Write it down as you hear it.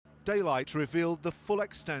Daylight revealed the full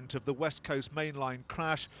extent of the West Coast Main Line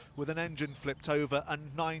crash, with an engine flipped over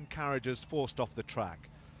and 9 carriages forced off the track.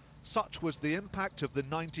 Such was the impact of the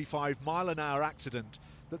 95-mile-an-hour accident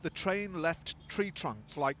that the train left tree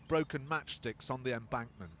trunks like broken matchsticks on the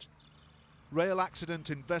embankment. Rail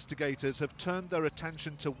accident investigators have turned their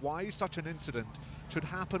attention to why such an incident should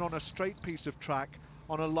happen on a straight piece of track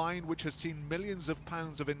on a line which has seen millions of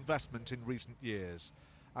pounds of investment in recent years.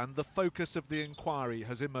 And the focus of the inquiry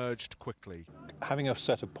has emerged quickly. Having a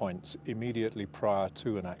set of points immediately prior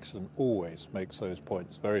to an accident always makes those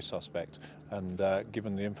points very suspect, and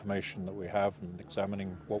given the information that we have and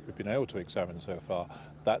examining what we've been able to examine so far,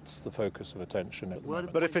 that's the focus of attention at the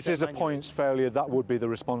moment. But if it is a points failure, that would be the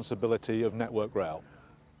responsibility of Network Rail?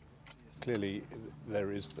 Clearly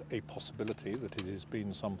there is a possibility that it has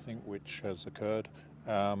been something which has occurred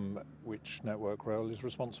which Network Rail is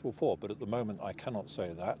responsible for, but at the moment I cannot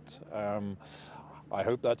say that. I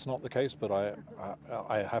hope that's not the case, but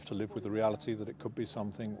I have to live with the reality that it could be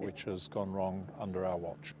something which has gone wrong under our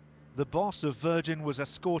watch. The boss of Virgin was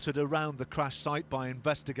escorted around the crash site by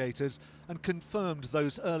investigators and confirmed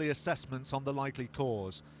those early assessments on the likely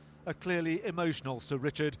cause. A clearly emotional Sir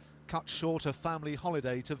Richard cut short a family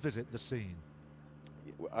holiday to visit the scene.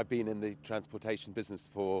 I've been in the transportation business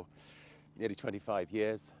for nearly 25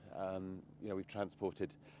 years. We've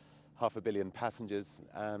transported 500 million passengers,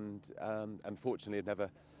 and unfortunately have never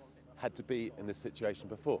had to be in this situation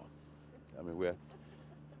before. I mean, we're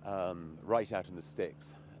right out in the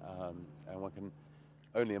sticks, and one can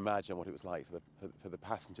only imagine what it was like for the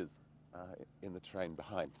passengers in the train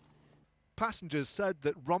behind. Passengers said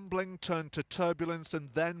that rumbling turned to turbulence and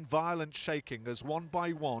then violent shaking as one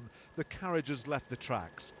by one the carriages left the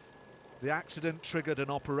tracks. The accident triggered an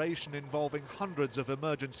operation involving hundreds of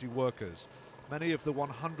emergency workers. Many of the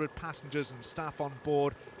 100 passengers and staff on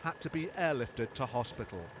board had to be airlifted to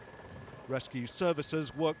hospital. Rescue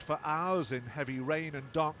services worked for hours in heavy rain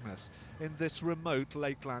and darkness in this remote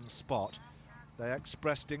lakeland spot. They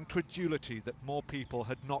expressed incredulity that more people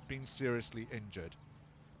had not been seriously injured.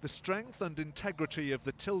 The strength and integrity of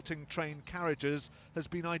the tilting train carriages has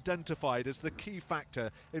been identified as the key factor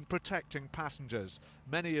in protecting passengers,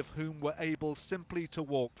 many of whom were able simply to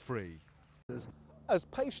walk free. As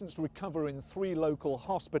patients recover in 3 local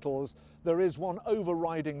hospitals, there is one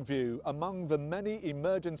overriding view among the many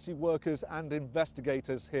emergency workers and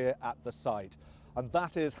investigators here at the site, and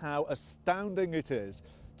that is how astounding it is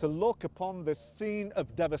to look upon this scene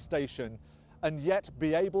of devastation and yet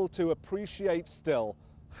be able to appreciate still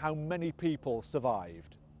how many people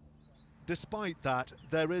survived. Despite that,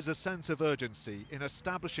 there is a sense of urgency in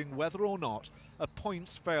establishing whether or not a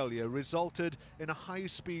points failure resulted in a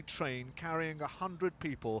high-speed train carrying 100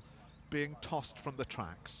 people being tossed from the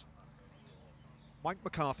tracks. Mike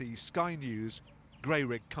McCarthy, Sky News,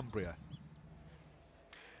 Greyrig, Cumbria.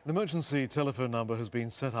 An emergency telephone number has been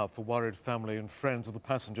set up for worried family and friends of the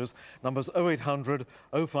passengers. Numbers 0800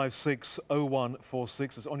 056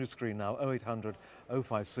 0146. It's on your screen now, 0800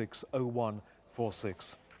 056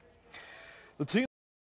 0146. The team